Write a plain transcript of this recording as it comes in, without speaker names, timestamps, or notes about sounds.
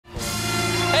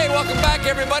Welcome back,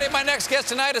 everybody. My next guest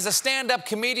tonight is a stand-up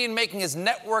comedian making his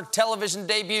network television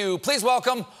debut. Please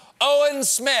welcome Owen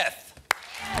Smith.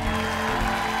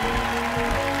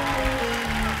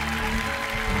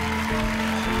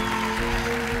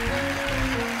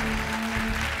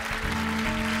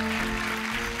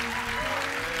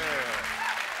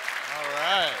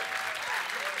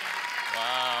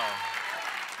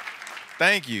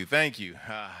 Thank you, thank you.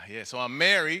 Yeah, so I'm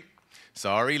married.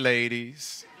 Sorry,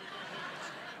 ladies.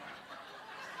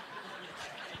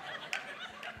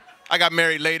 I got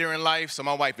married later in life, so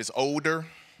my wife is older.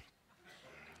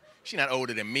 She's not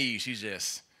older than me, she's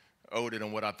just older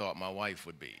than what I thought my wife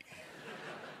would be.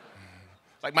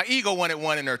 Like my ego wanted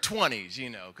one in her 20s, you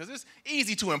know, because it's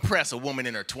easy to impress a woman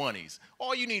in her 20s.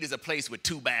 All you need is a place with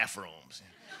 2 bathrooms.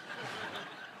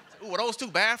 Ooh, are those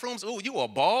 2 bathrooms? Ooh, you a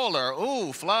baller.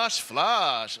 Ooh, flush,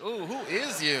 flush. Ooh, who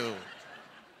is you?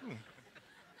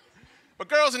 But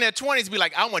girls in their 20s be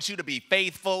like, I want you to be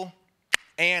faithful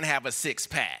and have a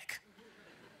 6-pack.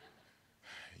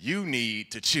 You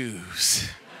need to choose.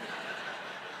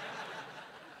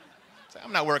 So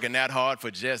I'm not working that hard for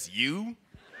just you.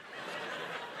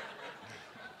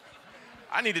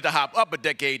 I needed to hop up a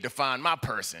decade to find my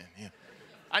person.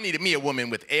 I needed me a woman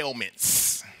with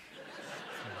ailments.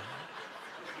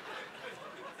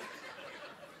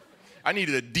 I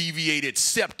needed a deviated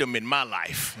septum in my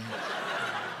life.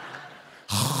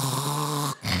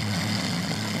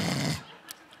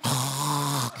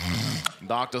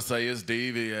 Doctor say it's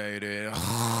deviated.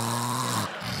 I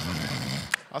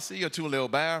see your 2 little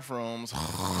bathrooms.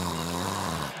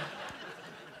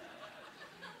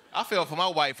 I fell for my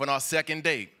wife on our 2nd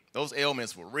date. Those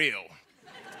ailments were real.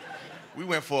 We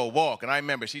went for a walk, and I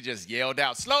remember she just yelled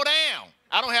out, "Slow down.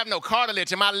 I don't have no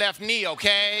cartilage in my left knee,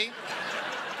 okay?"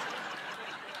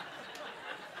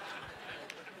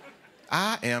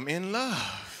 I am in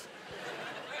love.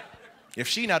 If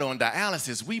she not on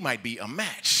dialysis, we might be a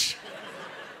match.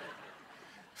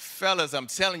 Fellas, I'm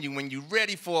telling you, when you're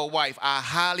ready for a wife, I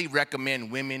highly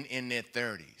recommend women in their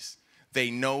 30s.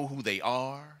 They know who they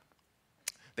are.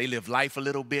 They live life a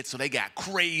little bit, so they got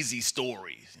crazy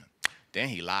stories. Then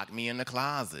he locked me in the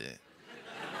closet.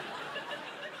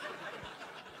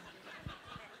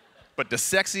 But the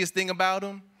sexiest thing about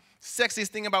them, sexiest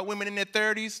thing about women in their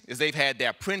 30s is they've had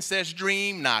their princess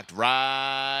dream knocked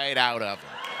right out of them.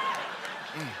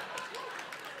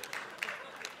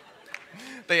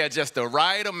 They are just the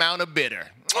right amount of bitter.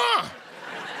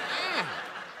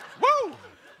 Woo!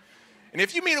 And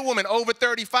if you meet a woman over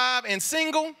 35 and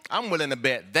single, I'm willing to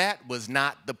bet that was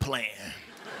not the plan.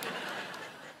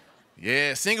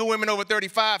 Yeah, single women over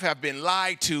 35 have been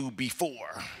lied to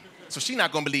before. So she's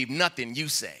not gonna believe nothing you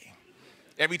say.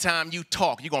 Every time you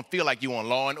talk, you're gonna feel like you on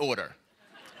Law and Order.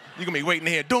 You're gonna be waiting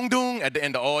to hear dung-dung at the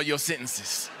end of all your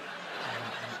sentences.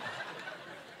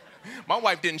 My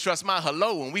wife didn't trust my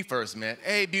hello when we first met.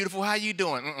 "Hey, beautiful, how you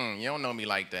doing?" You don't know me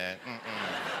like that.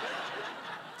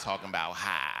 Talking about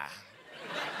hi.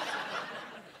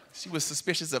 She was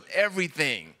suspicious of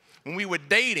everything. When we were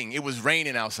dating, it was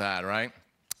raining outside, right?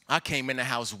 I came in the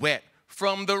house wet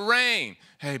from the rain.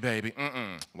 "Hey, baby,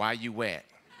 why you wet?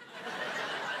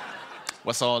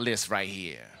 What's all this right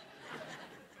here?"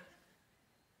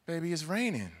 "Baby, it's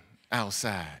raining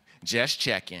outside." "Just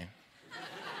checking."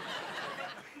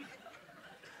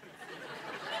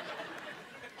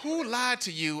 Who lied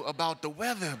to you about the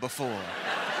weather before?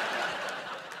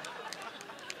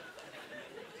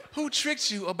 Who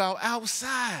tricked you about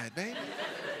outside, baby?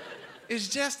 It's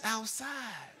just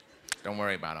outside. Don't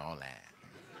worry about all that.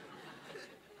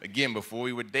 Again, before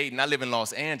we were dating, I live in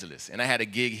Los Angeles, and I had a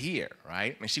gig here,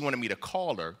 right? And she wanted me to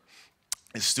call her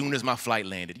as soon as my flight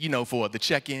landed, you know, for the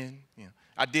check-in. You know,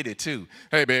 I did it too.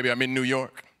 "Hey, baby, I'm in New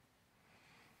York."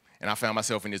 And I found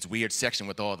myself in this weird section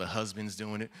with all the husbands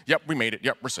doing it. "Yep, we made it.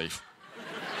 Yep, we're safe.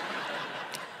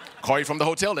 Call you from the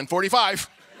hotel in 45.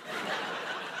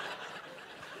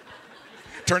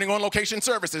 Turning on location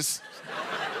services."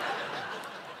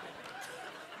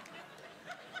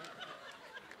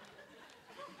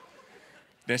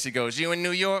 Then she goes, "You in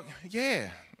New York?" "Yeah."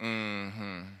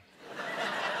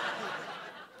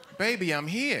 "Baby, I'm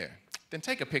here." "Then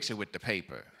take a picture with the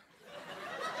paper."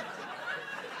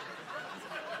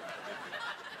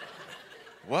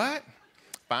 "What?"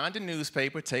 "Find a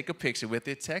newspaper, take a picture with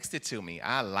it, text it to me.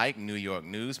 I like New York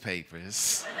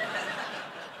newspapers."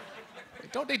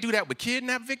 Don't they do that with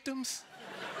kidnap victims?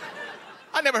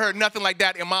 I never heard nothing like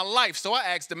that in my life, so I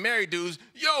asked the married dudes,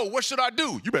 "Yo, what should I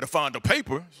do?" "You better find a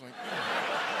paper."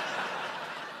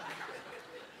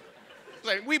 It's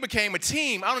like, we became a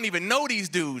team. I don't even know these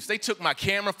dudes. They took my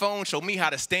camera phone, showed me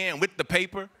how to stand with the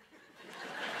paper.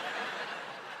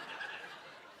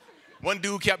 One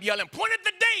dude kept yelling, point at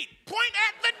the date! Point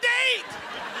at the date!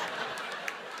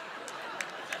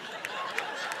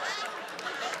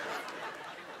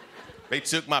 They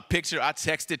took my picture, I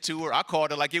texted to her, I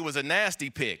called her like it was a nasty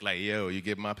pic. Like, yo, you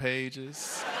get my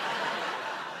pages?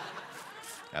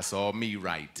 That's all me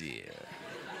right there.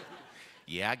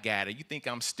 Yeah, I got it. You think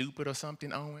I'm stupid or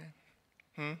something, Owen?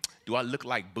 Do I look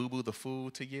like Boo Boo the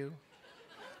Fool to you?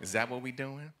 Is that what we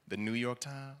doing? The New York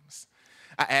Times?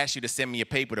 I asked you to send me a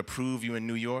paper to prove you in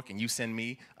New York, and you send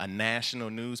me a national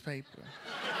newspaper?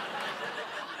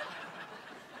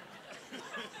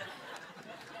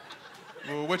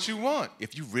 Well, what you want?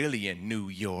 If you really in New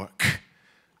York,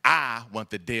 I want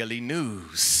the Daily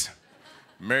News.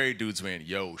 Married dudes went,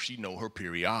 yo, she know her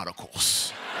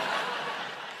periodicals.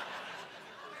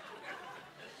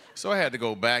 So I had to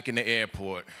go back in the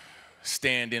airport,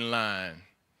 stand in line,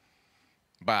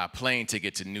 buy a plane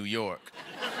ticket to New York.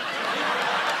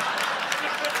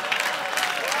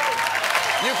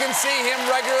 You can see him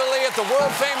regularly at the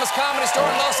world-famous Comedy Store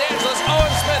in Los Angeles.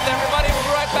 Owen Smith, everybody. We'll be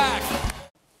right back.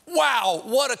 Wow,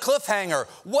 what a cliffhanger.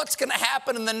 What's going to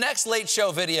happen in the next Late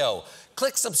Show video?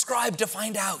 Click subscribe to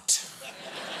find out.